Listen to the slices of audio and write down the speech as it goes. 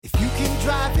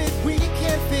drive it, we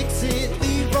can fix it.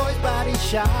 Leroy's Body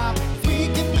Shop. We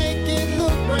can make it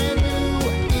look brand new.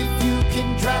 If you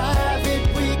can drive it,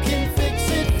 we can fix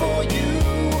it for you.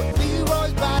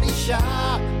 Leroy's Body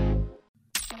Shop.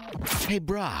 Hey,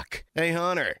 Brock. Hey,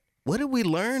 Hunter. What did we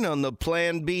learn on the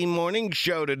Plan B morning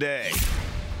show today?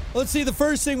 Let's see. The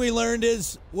first thing we learned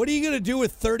is, what are you going to do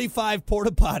with 35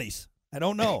 porta-potties? I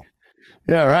don't know.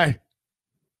 Yeah, right.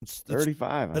 That's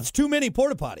 35. That's too many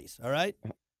porta-potties, all right?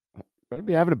 Better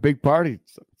be having a big party at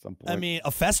some point. I mean,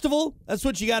 a festival? That's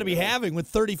what you got to be having with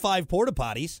 35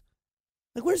 porta-potties.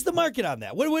 Like, where's the market on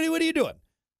that? What are you doing?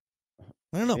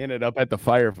 I don't know. We ended up at the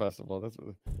fire festival. That's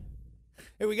what.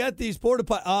 Hey, we got these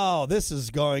porta-potties. Oh, this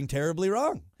is going terribly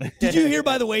wrong. Did you hear,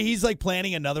 by the way, he's like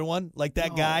planning another one? Like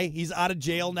that guy? He's out of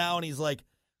jail now, and he's like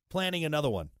planning another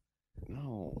one.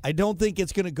 No. I don't think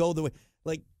it's going to go the way.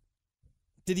 Like,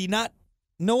 did he not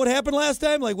know what happened last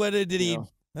time? Like, what did he?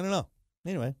 I don't know.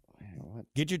 Anyway,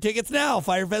 get your tickets now.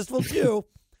 Fire Festival 2.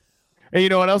 Hey, you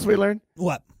know what else we learned?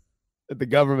 What? That the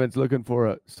government's looking for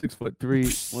a 6'3",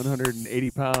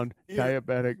 180-pound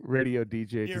diabetic radio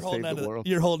DJ to save the world.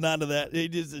 You're holding on to that.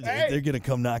 They're going to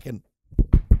come knocking.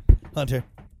 Hunter,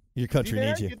 your country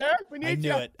needs you. You there? We need I knew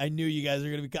you. it. I knew you guys are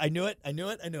going to be. I knew it.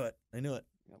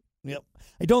 Yep.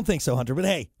 I don't think so, Hunter, but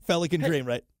hey, fella can dream,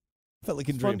 right? Fella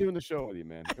can It's dream. fun doing the show with you,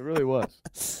 man. It really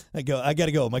was. I got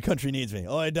to go. My country needs me.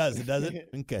 Oh, it does. It does it?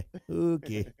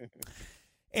 Okay.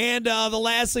 And the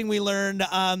last thing we learned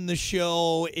on the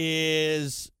show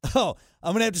is, I'm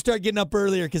going to have to start getting up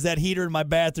earlier because that heater in my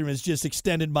bathroom has just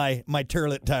extended my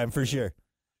toilet time for sure.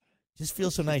 Just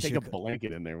feels so nice. Take a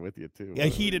blanket in there with you, too. A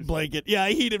heated blanket. Yeah,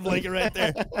 a heated blanket right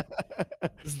there.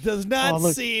 This does not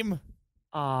seem.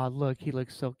 Ah, look, he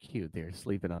looks so cute there,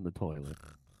 sleeping on the toilet.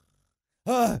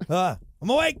 I'm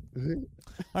awake.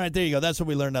 All right, there you go. That's what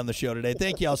we learned on the show today.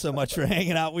 Thank you all so much for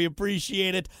hanging out. We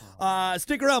appreciate it.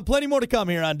 Stick around. Plenty more to come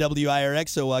here on WIRX,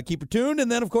 so keep it tuned.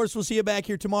 And then, of course, we'll see you back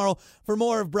here tomorrow for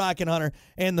more of Brock and Hunter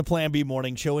and the Plan B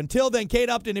Morning Show. Until then, Kate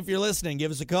Upton, if you're listening,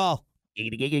 give us a call.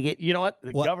 You know what?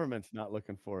 The government's not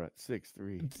looking for it.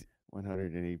 6'3",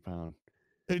 180-pound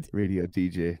radio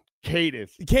DJ. Kate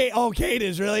is. Kate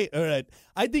is, really? All right.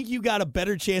 I think you got a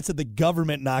better chance of the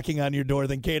government knocking on your door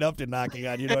than Kate Upton knocking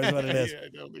on your door is what it is. Yeah, I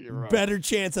don't think you're wrong. Better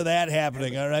chance of that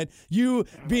happening, all right? You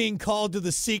being called to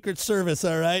the Secret Service,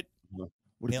 all right?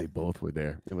 What if they both were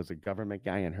there? It was a government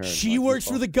guy and her. She works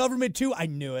for the government, too. I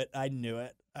knew it.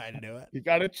 You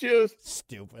got to choose.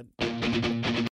 Stupid.